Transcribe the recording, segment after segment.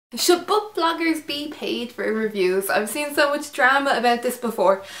Should book bloggers be paid for reviews? I've seen so much drama about this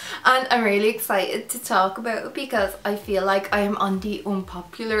before and I'm really excited to talk about it because I feel like I am on the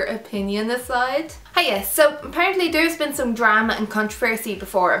unpopular opinion side. Hi, yes, so apparently there's been some drama and controversy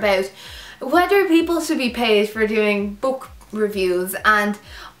before about whether people should be paid for doing book reviews, and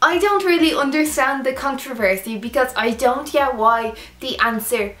I don't really understand the controversy because I don't get why the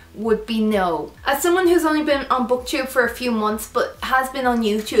answer would be no. As someone who's only been on BookTube for a few months but has been on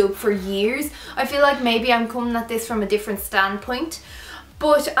YouTube for years, I feel like maybe I'm coming at this from a different standpoint.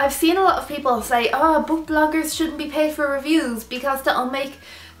 But I've seen a lot of people say, oh, book bloggers shouldn't be paid for reviews because that'll make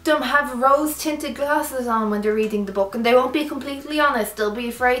them have rose-tinted glasses on when they're reading the book and they won't be completely honest. They'll be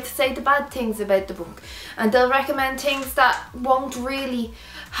afraid to say the bad things about the book and they'll recommend things that won't really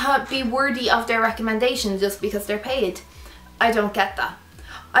be worthy of their recommendation just because they're paid. I don't get that.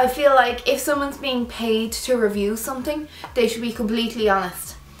 I feel like if someone's being paid to review something, they should be completely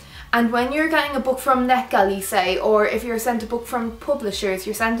honest. And when you're getting a book from NetGalley, say, or if you're sent a book from publishers,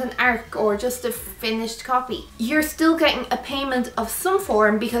 you're sent an ARC or just a finished copy, you're still getting a payment of some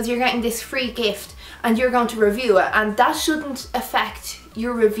form because you're getting this free gift and you're going to review it, and that shouldn't affect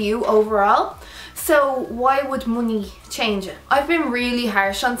your review overall. So why would money change it? I've been really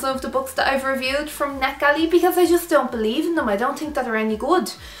harsh on some of the books that I've reviewed from NetGalley because I just don't believe in them. I don't think that they're any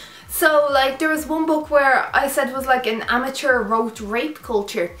good. So like there was one book where I said was like an amateur wrote rape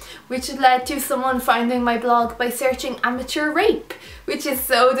culture, which led to someone finding my blog by searching amateur rape, which is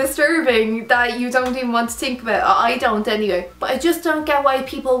so disturbing that you don't even want to think about it. I don't anyway. But I just don't get why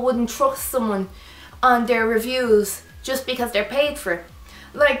people wouldn't trust someone on their reviews just because they're paid for it.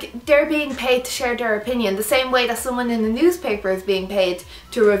 Like, they're being paid to share their opinion the same way that someone in the newspaper is being paid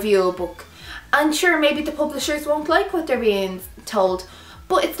to review a book. And sure, maybe the publishers won't like what they're being told,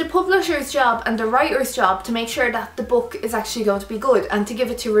 but it's the publisher's job and the writer's job to make sure that the book is actually going to be good and to give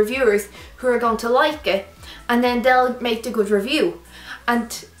it to reviewers who are going to like it, and then they'll make the good review.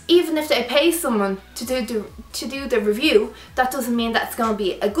 And even if they pay someone to do the review, that doesn't mean that it's going to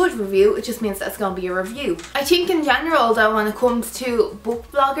be a good review, it just means that it's going to be a review. I think in general though, when it comes to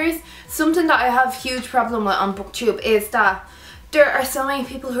book bloggers, something that I have huge problem with on BookTube is that there are so many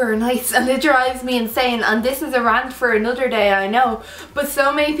people who are nice and it drives me insane, and this is a rant for another day, I know, but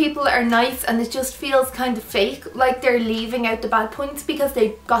so many people are nice and it just feels kind of fake, like they're leaving out the bad points because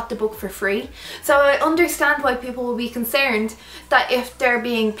they got the book for free. So I understand why people will be concerned that if they're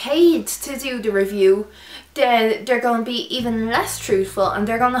being paid to do the review, then they're going to be even less truthful and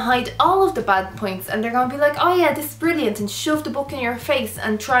they're going to hide all of the bad points and they're going to be like, oh yeah, this is brilliant, and shove the book in your face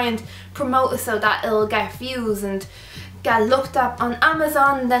and try and promote it so that it'll get views and get looked up on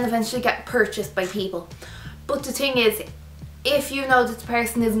Amazon and then eventually get purchased by people. But the thing is, if you know that the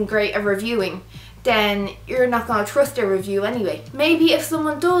person isn't great at reviewing, then you're not going to trust their review anyway. Maybe if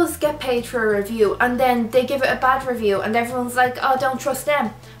someone does get paid for a review and then they give it a bad review and everyone's like, oh, don't trust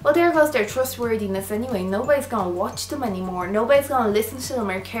them, well, there goes their trustworthiness anyway. Nobody's going to watch them anymore. Nobody's going to listen to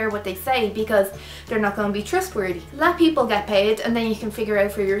them or care what they say because they're not going to be trustworthy. Let people get paid and then you can figure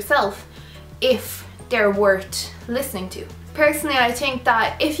out for yourself if they're worth listening to. Personally, I think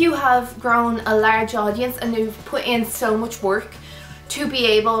that if you have grown a large audience and you've put in so much work to be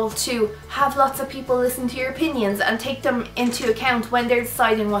able to have lots of people listen to your opinions and take them into account when they're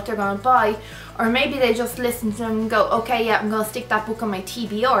deciding what they're going to buy, or maybe they just listen to them and go, okay, yeah, I'm going to stick that book on my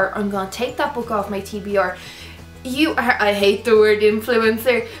TBR, I'm going to take that book off my TBR. You are, I hate the word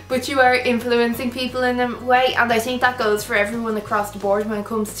influencer, but you are influencing people in a way, and I think that goes for everyone across the board when it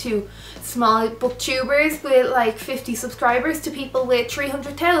comes to small booktubers with like 50 subscribers to people with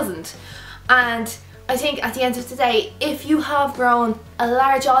 300,000. And I think at the end of the day, if you have grown a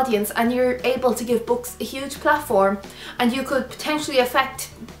large audience and you're able to give books a huge platform and you could potentially affect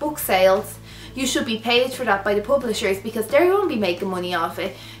book sales, you should be paid for that by the publishers because they're going to be making money off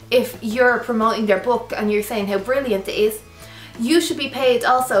it. If you're promoting their book and you're saying how brilliant it is, you should be paid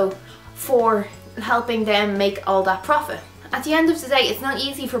also for helping them make all that profit. At the end of the day, it's not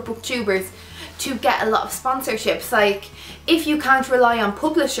easy for booktubers to get a lot of sponsorships. Like, if you can't rely on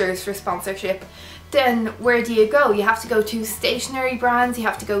publishers for sponsorship, then where do you go? You have to go to stationery brands, you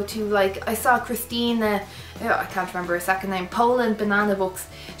have to go to, like, I saw Christina, I can't remember her second name, Poland Banana Books.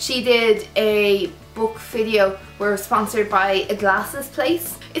 She did a book video where it was sponsored by a glasses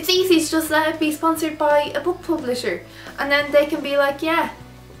place. It's easy to just let it be sponsored by a book publisher and then they can be like, yeah,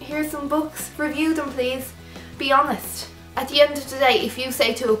 here's some books, review them please, be honest. At the end of the day, if you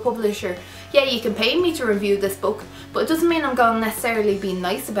say to a publisher, yeah, you can pay me to review this book, but it doesn't mean I'm going to necessarily be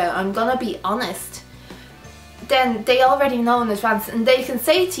nice about it, I'm going to be honest, then they already know in advance and they can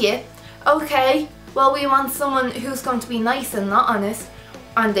say to you, okay, well, we want someone who's going to be nice and not honest,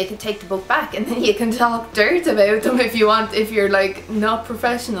 and they can take the book back, and then you can talk dirt about them if you want, if you're like not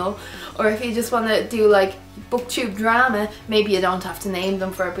professional, or if you just want to do like BookTube drama. Maybe you don't have to name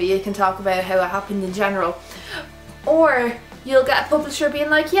them for it, but you can talk about how it happened in general. Or you'll get a publisher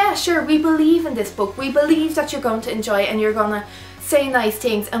being like, yeah, sure, we believe in this book, we believe that you're going to enjoy it and you're gonna say nice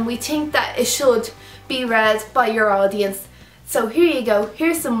things, and we think that it should be read by your audience, so here you go,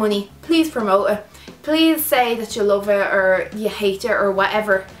 here's some money, please promote it, please say that you love it or you hate it or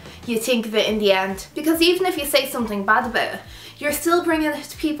whatever you think of it in the end. Because even if you say something bad about it, you're still bringing it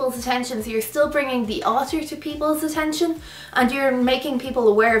to people's attention, so you're still bringing the author to people's attention, and you're making people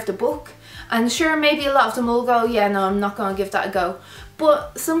aware of the book. And sure, maybe a lot of them will go, yeah, no, I'm not going to give that a go.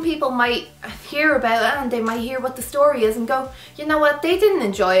 But some people might hear about it and they might hear what the story is and go, you know what, they didn't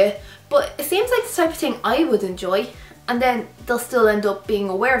enjoy it, but it seems like the type of thing I would enjoy. And then they'll still end up being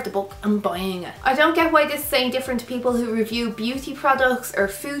aware of the book and buying it. I don't get why this is any different to people who review beauty products or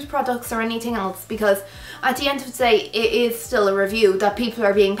food products or anything else, because at the end of the day, it is still a review that people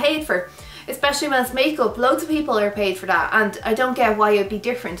are being paid for. Especially when it's makeup, loads of people are paid for that, and I don't get why it'd be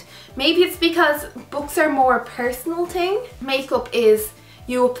different. Maybe it's because books are more a personal thing. Makeup is,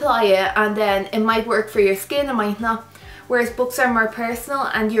 you apply it and then it might work for your skin, it might not. Whereas books are more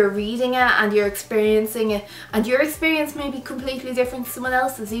personal and you're reading it and you're experiencing it, and your experience may be completely different to someone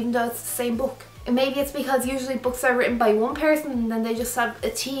else's even though it's the same book. And maybe it's because usually books are written by one person and then they just have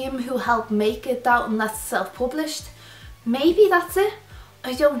a team who help make it that, and that's self-published. Maybe that's it.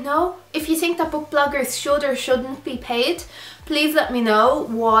 I don't know. If you think that book bloggers should or shouldn't be paid, please let me know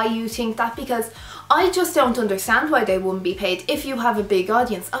why you think that, because I just don't understand why they wouldn't be paid if you have a big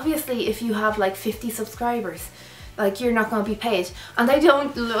audience. Obviously, if you have like 50 subscribers, like, you're not going to be paid. And I tell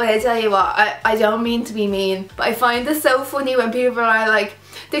you what, I don't mean to be mean, but I find this so funny when people are like,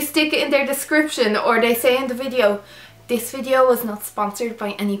 they stick it in their description or they say in the video, this video was not sponsored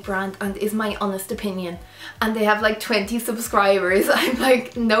by any brand and is my honest opinion, and they have like 20 subscribers. I'm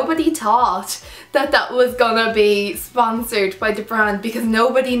like, nobody thought that that was gonna be sponsored by the brand, because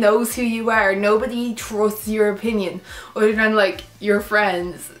nobody knows who you are, nobody trusts your opinion other than like your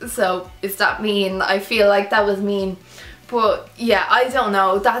friends. So is that mean? I feel like that was mean. But yeah, I don't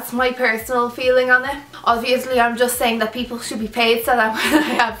know, that's my personal feeling on it. Obviously I'm just saying that people should be paid so that when I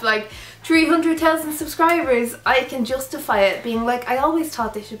have like 300,000 subscribers, I can justify it, being like, I always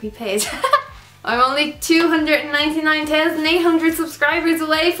thought they should be paid. I'm only 299,800 subscribers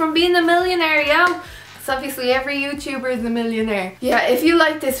away from being a millionaire, yo! So obviously every YouTuber is a millionaire. Yeah, if you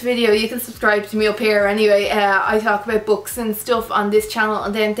like this video, you can subscribe to me up here anyway. I talk about books and stuff on this channel,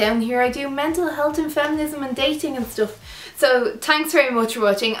 and then down here I do mental health and feminism and dating and stuff. So thanks very much for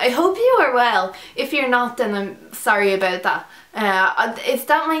watching. I hope you are well. If you're not, then I'm sorry about that. Is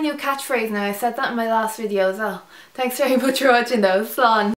that my new catchphrase now? I said that in my last video as well. Thanks very much for watching though. Slán.